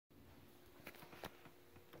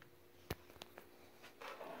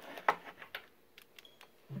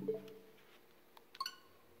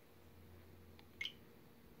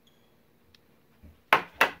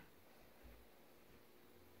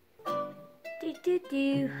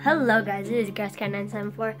Hello guys, this is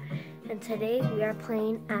GrassCat974 and today we are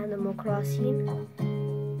playing Animal Crossing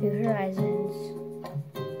New Horizons.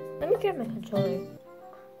 Let me grab my controller.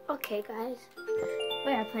 Okay guys,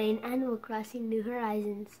 we are playing Animal Crossing New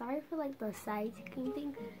Horizons. Sorry for like the side screen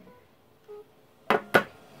thing.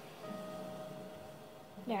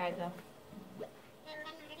 There I go.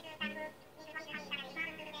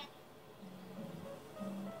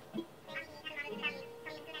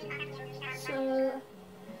 So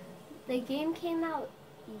the game came out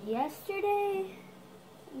yesterday.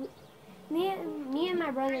 Me and my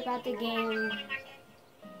brother got the game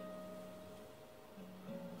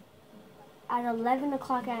at 11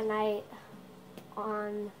 o'clock at night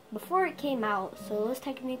before it came out. So it was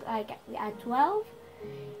technically like at 12,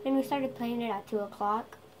 and we started playing it at 2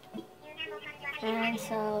 o'clock. And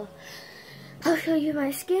so I'll show you my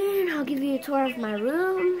skin. I'll give you a tour of my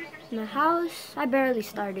room, my house. I barely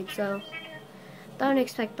started, so don't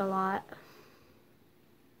expect a lot.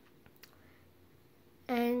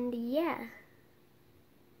 And yeah.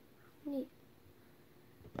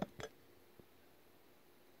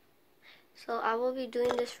 So I will be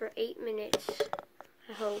doing this for 8 minutes,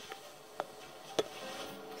 I hope.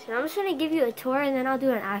 So I'm just gonna give you a tour and then I'll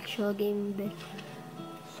do an actual game bit.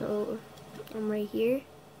 So I'm right here.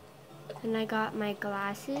 And I got my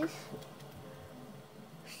glasses.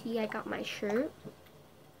 See, I got my shirt.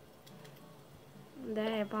 And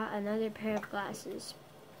then I bought another pair of glasses.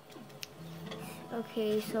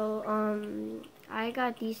 Okay, so I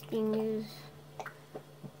got these things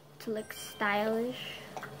to look stylish.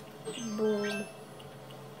 Boom.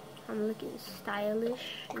 I'm looking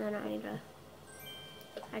stylish. And then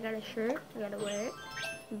I got a shirt. I gotta wear it.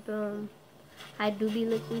 Boom. I do be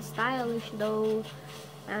looking stylish though.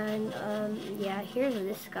 And yeah, here's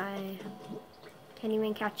this guy. Can't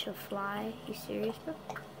even catch a fly. You serious, bro?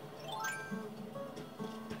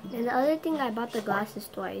 And the other thing, I bought the glasses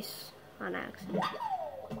twice on accident.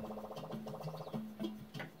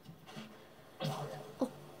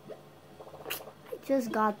 Oh, I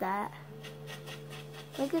just got that.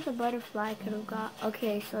 Look at the butterfly I could have got.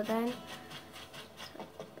 Okay, so then,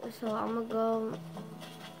 I'm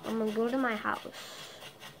gonna go to my house.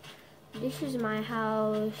 This is my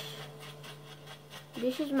house.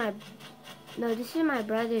 This is my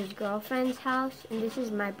brother's girlfriend's house, and this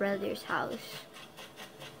is my brother's house.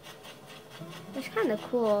 It's kind of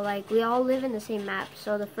cool, like we all live in the same map,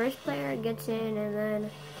 so the first player gets in, and then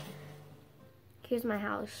here's my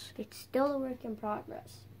house. It's still a work in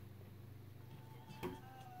progress.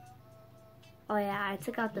 Oh yeah, I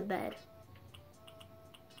took out the bed.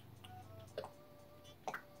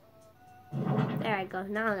 There I go,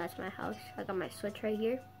 now that's my house. I got my switch right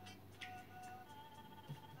here,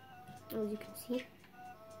 as you can see.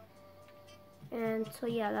 And so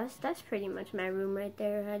yeah, that's pretty much my room right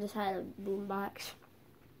there. I just had a boom box.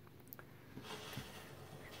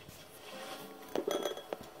 I'm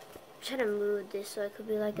trying to move this so it could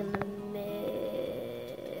be like in the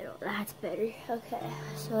middle. That's better. Okay,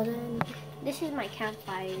 so then this is my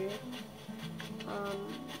campfire.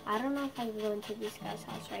 I don't know if I can go into this guy's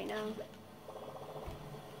house right now.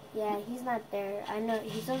 Yeah, he's not there. I know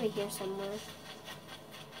he's over here somewhere.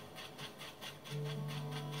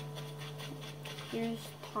 Here's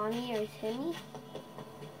Tommy or Timmy.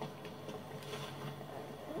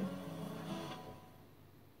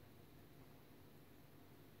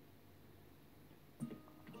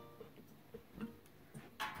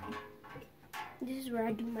 This is where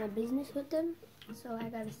I do my business with them. So I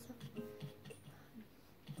gotta sell.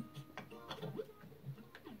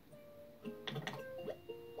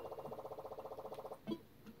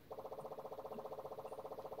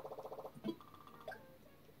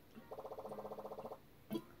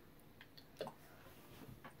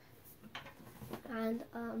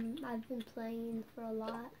 And I've been playing for a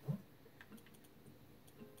lot.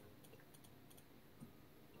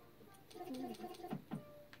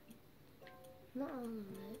 Not all of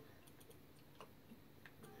it.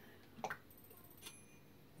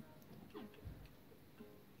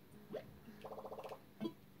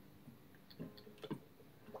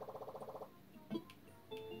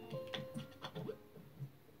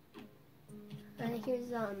 And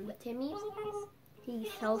here's Timmy. He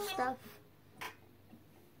sells stuff.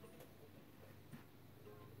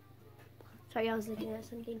 Sorry, I was looking at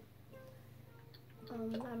something.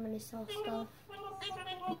 I'm gonna sell stuff.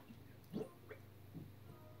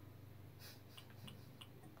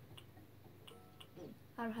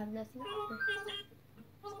 I don't have nothing to offer.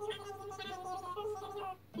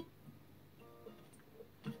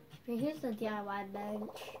 And here's the DIY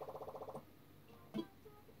bench.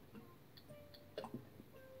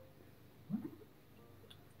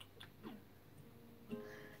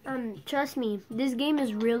 Trust me, this game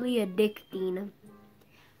is really addicting.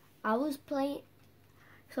 I was playing,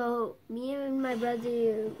 so me and my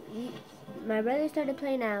brother, started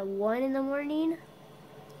playing at 1 in the morning.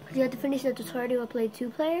 You had to finish the tutorial to play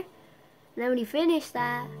 2-player. And then when he finished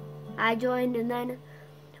that, I joined, and then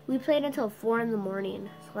we played until 4 in the morning.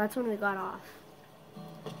 So that's when we got off.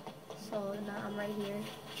 So now I'm right here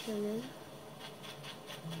chilling.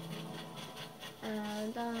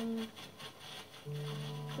 And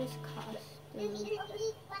this costume.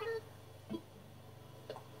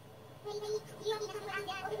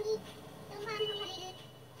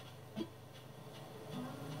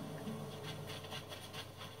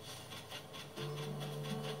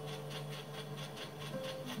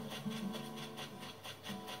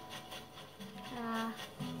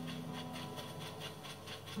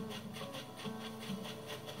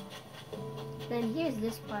 Then here's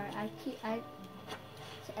this part.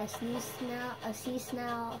 A sea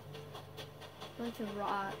snail, bunch of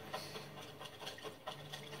rocks.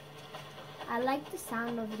 I like the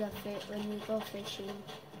sound of the fish when we go fishing.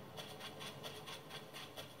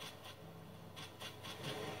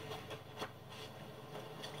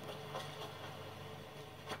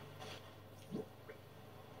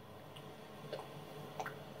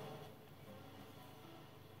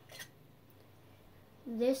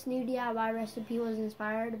 This new DIY recipe was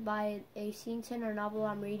inspired by a scene center novel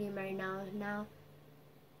I'm reading right now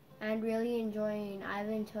and really enjoying. I've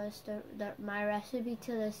entrusted my recipe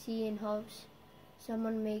to the sea in hopes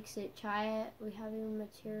someone makes it. Try it. We have new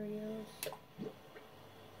materials.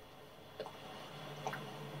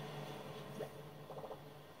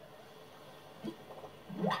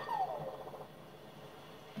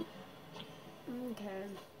 Okay.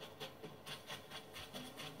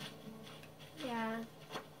 Yeah.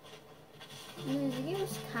 This game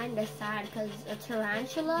is kind of sad because a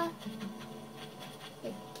tarantula,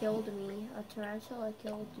 it killed me. A tarantula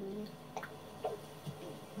killed me.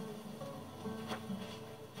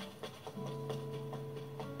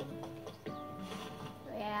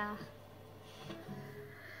 Yeah.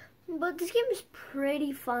 But this game is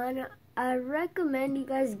pretty fun. I recommend you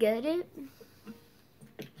guys get it.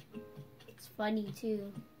 It's funny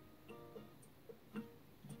too.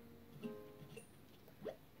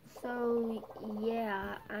 So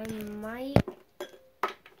yeah, I might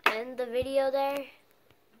end the video there.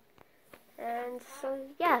 And so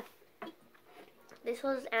yeah, this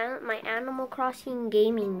was my Animal Crossing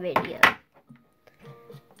gaming video.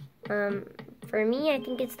 For me, I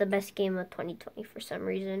think it's the best game of 2020 for some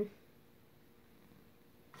reason.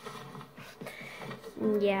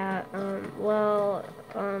 Yeah,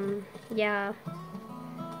 yeah,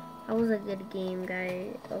 that was a good game,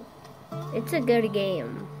 guys. Oh, it's a good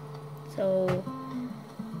game. So,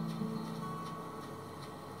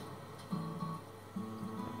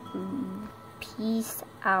 peace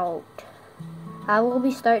out. I'm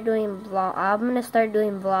gonna start doing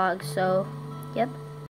vlogs. So, yep.